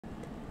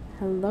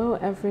Hello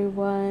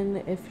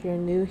everyone, if you're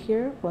new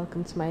here,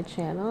 welcome to my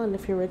channel, and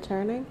if you're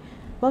returning,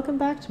 welcome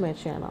back to my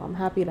channel. I'm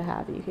happy to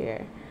have you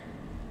here.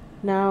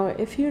 Now,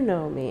 if you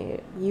know me,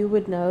 you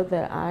would know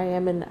that I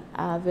am an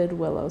avid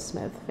Willow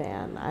Smith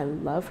fan. I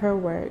love her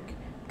work.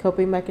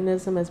 Coping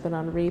Mechanism has been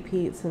on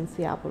repeat since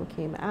the album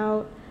came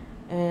out,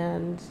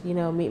 and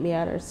Meet Me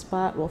at Her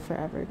Spot will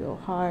forever go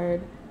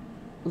hard.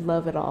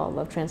 Love it all,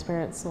 love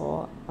Transparent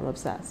Soul, I'm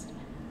obsessed.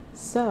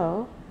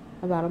 So,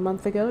 about a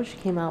month ago, she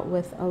came out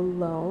with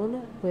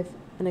Alone with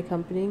an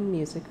accompanying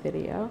music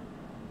video,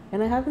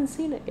 and I haven't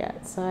seen it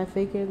yet, so I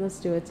figured let's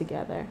do it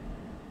together.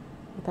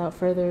 Without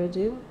further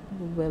ado,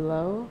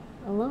 Willow,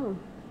 Alone.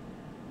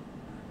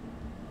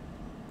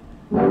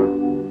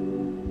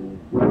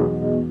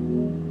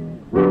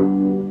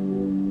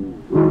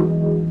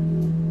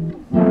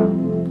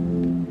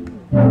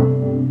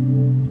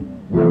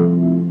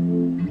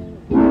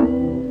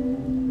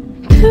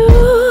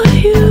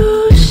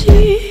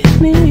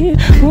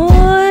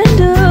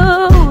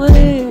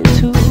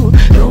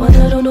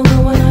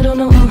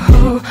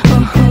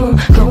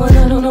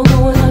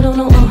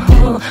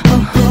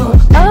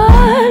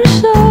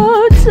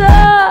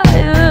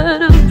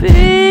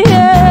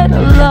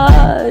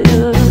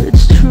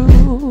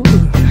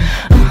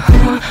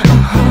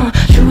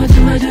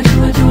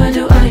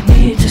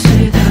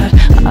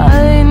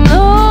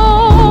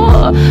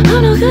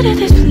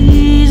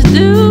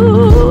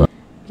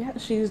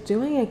 She's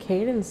doing a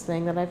cadence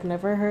thing that I've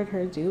never heard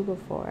her do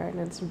before, and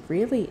it's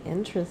really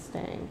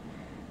interesting.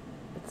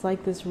 It's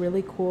like this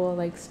really cool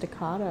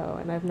staccato,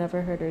 and I've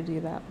never heard her do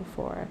that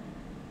before.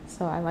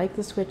 So I like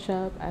the switch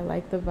up, I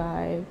like the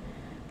vibe.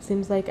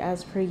 Seems like,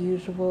 as per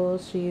usual,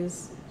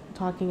 she's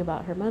talking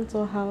about her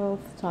mental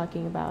health,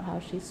 talking about how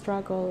she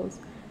struggles,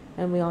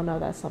 and we all know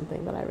that's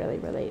something that I really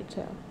relate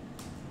to.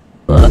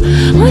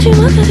 What you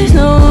want, 'cause there's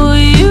no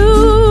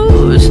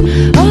use.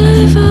 All of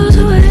it falls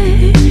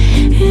away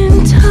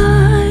in time.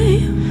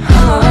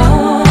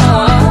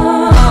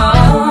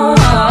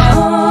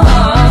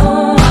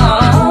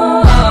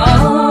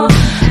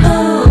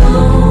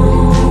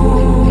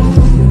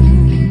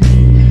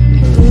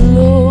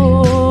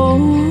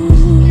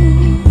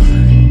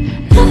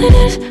 Nothing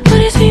is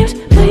what it seems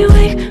when you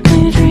wake,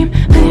 when you dream,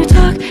 when you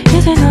talk.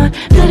 Is it not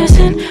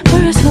medicine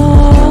for a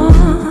soul?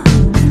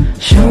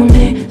 Show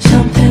me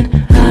something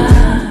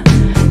I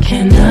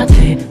cannot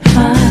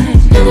define.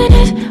 Nothing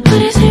is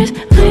what it seems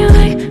when you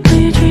wake, when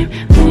you dream,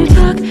 when you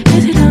talk.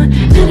 Is it not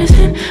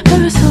medicine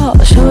for a soul?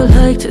 I sure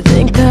like to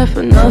think that,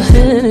 but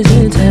nothing is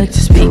intact. To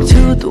speak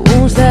to the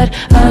wounds that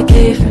I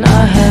gave and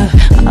I have.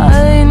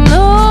 I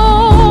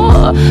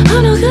know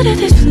I'm no good at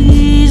this.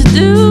 Please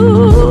do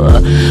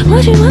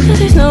what you want, 'cause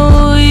there's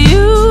no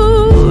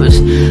use.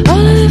 All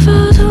of it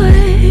falls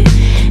away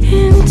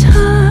in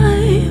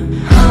time.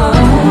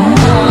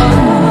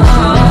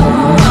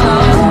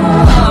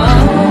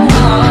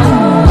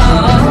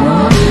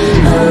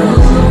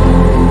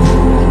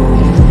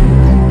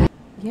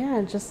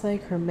 Yeah, just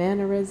like her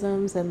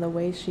mannerisms and the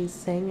way she's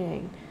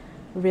singing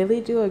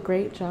really do a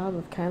great job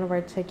of kind of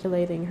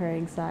articulating her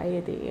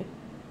anxiety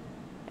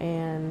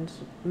and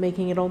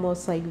making it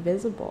almost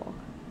visible.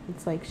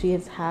 It's like she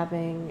is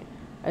having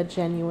a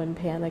genuine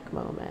panic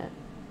moment.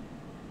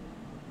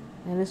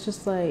 And it's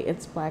just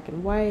it's black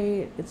and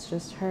white, it's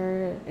just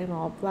her in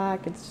all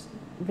black. It's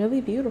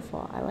really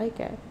beautiful. I like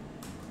it.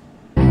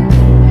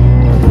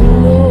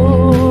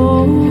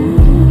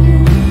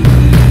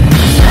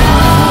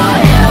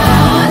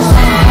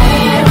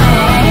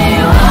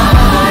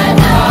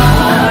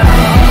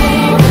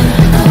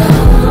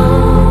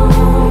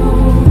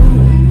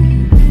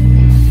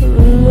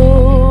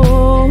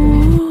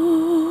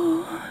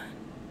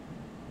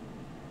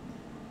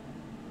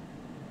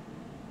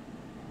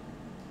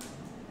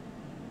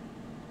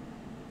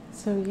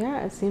 So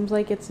yeah, it seems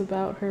like it's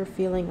about her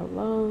feeling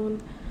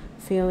alone,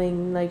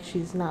 feeling like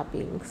she's not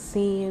being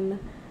seen,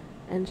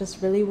 and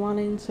just really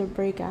wanting to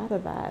break out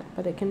of that.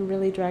 But it can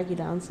really drag you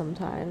down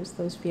sometimes,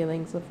 those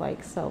feelings of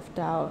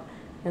self-doubt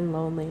and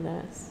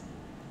loneliness.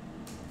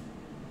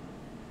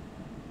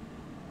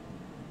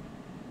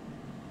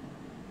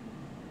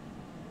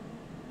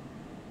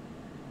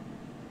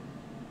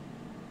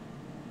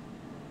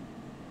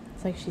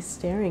 It's like she's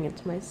staring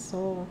into my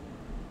soul.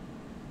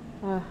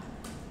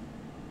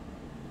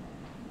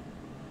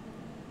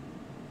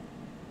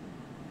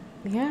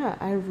 Yeah,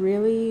 I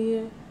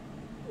really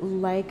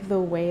like the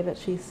way that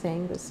she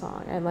sang the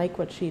song. I like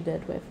what she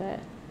did with it.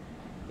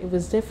 It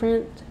was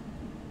different,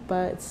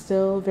 but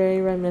still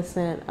very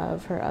reminiscent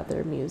of her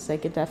other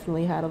music. It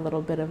definitely had a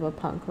little bit of a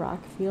punk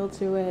rock feel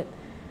to it,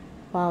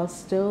 while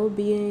still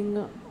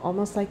being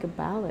almost like a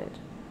ballad.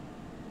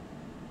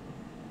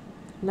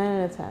 9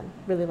 out of 10.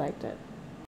 Really liked it.